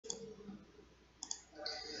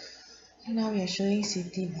Now we are showing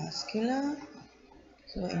CT Vascular.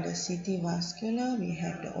 So in the CT Vascular, we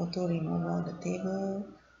have the auto removal of the table,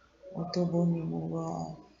 auto bone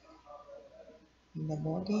removal in the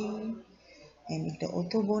body, and if the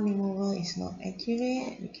auto bone removal is not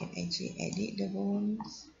accurate, we can actually edit the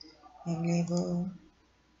bones and label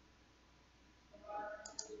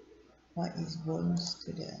what is bones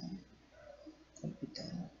to the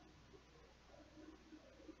computer.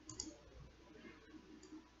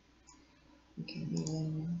 We can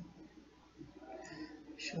even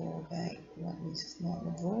show back what is not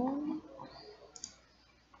the bone.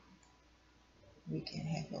 We can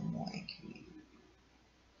have a more accurate.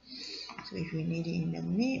 So if we need it in the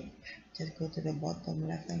MIP, just go to the bottom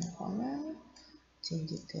left hand corner,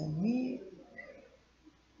 change it to a MIP.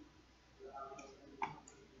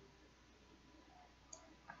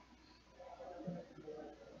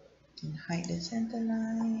 And hide the center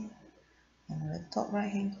line. And on the top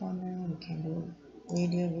right hand corner, we can do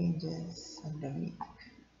radial ranges of the MIP.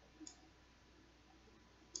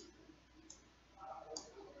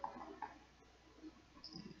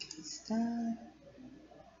 So we can start.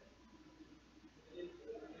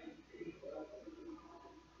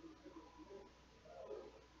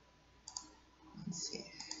 And save.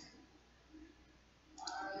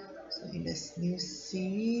 So in this new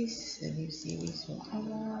series, the new series will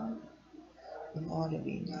come out in all the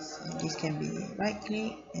ranges. And this can be right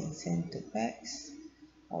click and send to fax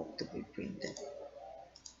or to be printed.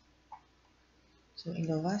 So in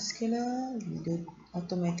the vascular, we do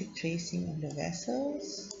automatic tracing of the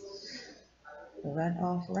vessels, the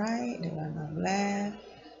run-off right, the run-off left,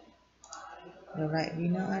 the right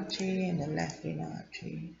renal artery and the left renal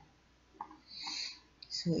artery.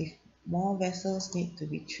 So if more vessels need to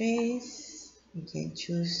be traced, we can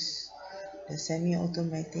choose the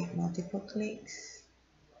semi-automatic multiple clicks.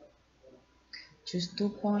 Choose 2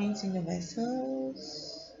 points in the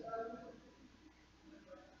vessels.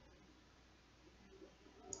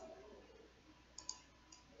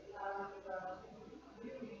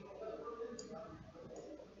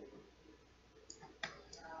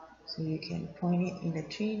 So you can point it in the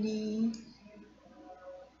 3D.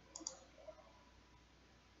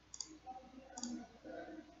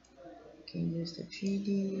 You can use the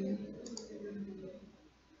 3D.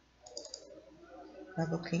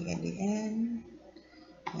 Double click at the end.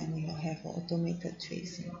 And you have automated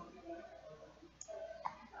tracing.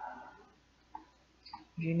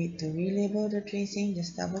 If you need to relabel the tracing,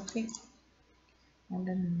 just double click on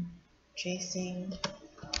the tracing.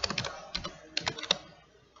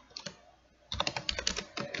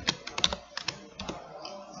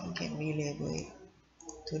 You can relabel it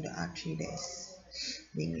to the artery that's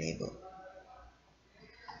being labeled.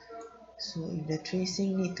 So if the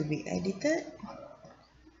tracing need to be edited,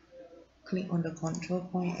 click on the control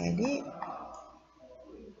point edit,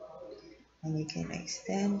 and you can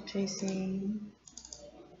extend tracing.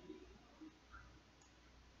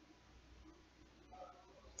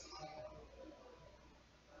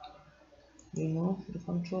 Remove the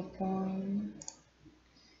control point.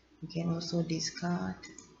 You can also discard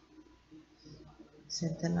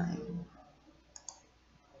center line.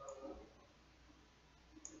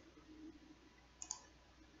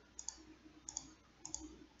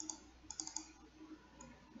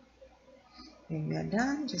 When we are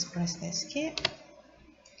done, just press escape.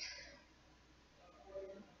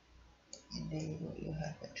 And there you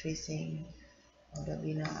have a tracing of the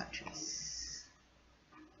renal arteries.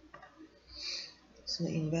 So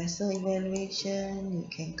in vessel evaluation, you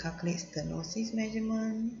can calculate stenosis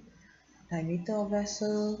measurement, diameter of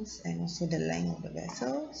vessels, and also the length of the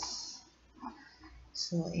vessels.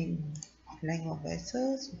 So in length of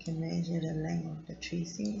vessels, we can measure the length of the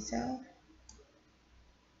tracing itself.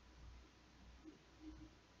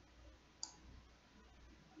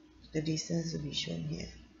 The distance will be shown here.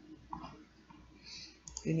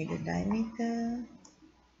 You need a diameter.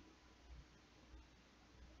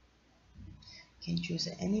 You can choose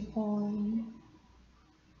at any point.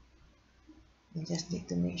 You just need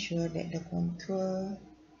to make sure that the contour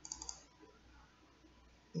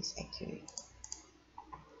is accurate.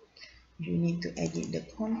 If you need to edit the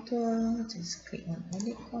contour, just click on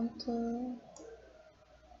edit contour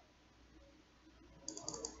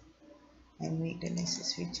and make the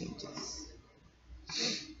necessary changes.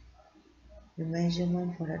 The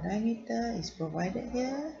measurement for the diameter is provided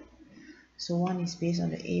here. So one is based on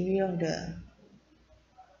the area of the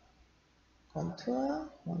contour,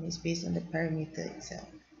 one is based on the perimeter itself.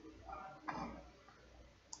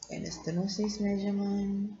 And the stenosis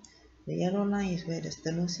measurement, the yellow line is where the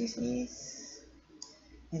stenosis is,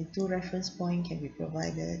 and 2 reference points can be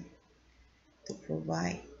provided to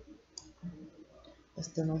provide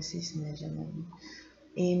stenosis measurement.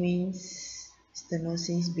 A means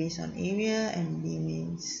stenosis based on area and B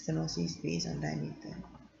means stenosis based on diameter.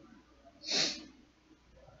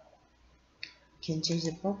 You can change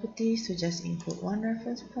the properties to just include one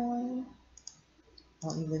reference point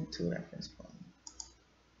or even two reference points.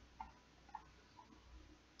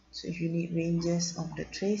 So if you need ranges of the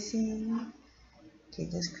tracing, you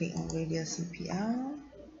can just click on radial CPR.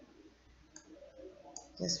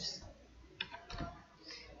 Just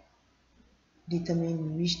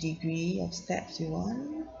determine which degree of steps you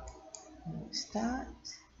want. Start,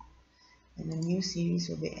 and a new series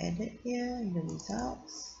will be added here in the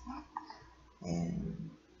results,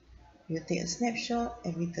 and you take a snapshot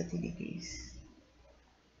every 30 degrees.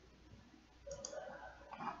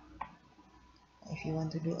 If you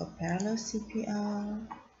want to do a parallel CPR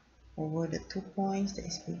over the 2 points that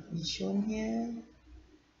is shown here,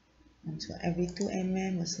 and so every 2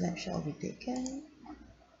 mm a snapshot will be taken.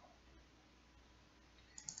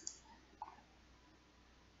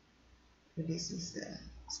 So this is the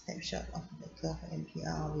snapshot of the curve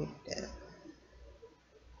MPR with the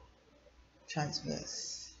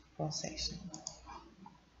transverse cross section.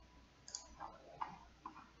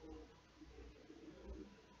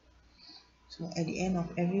 So at the end of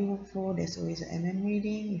every workflow, there's always an MM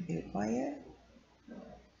reading if you require.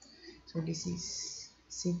 So this is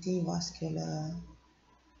CT Vascular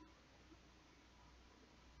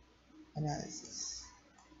Analysis.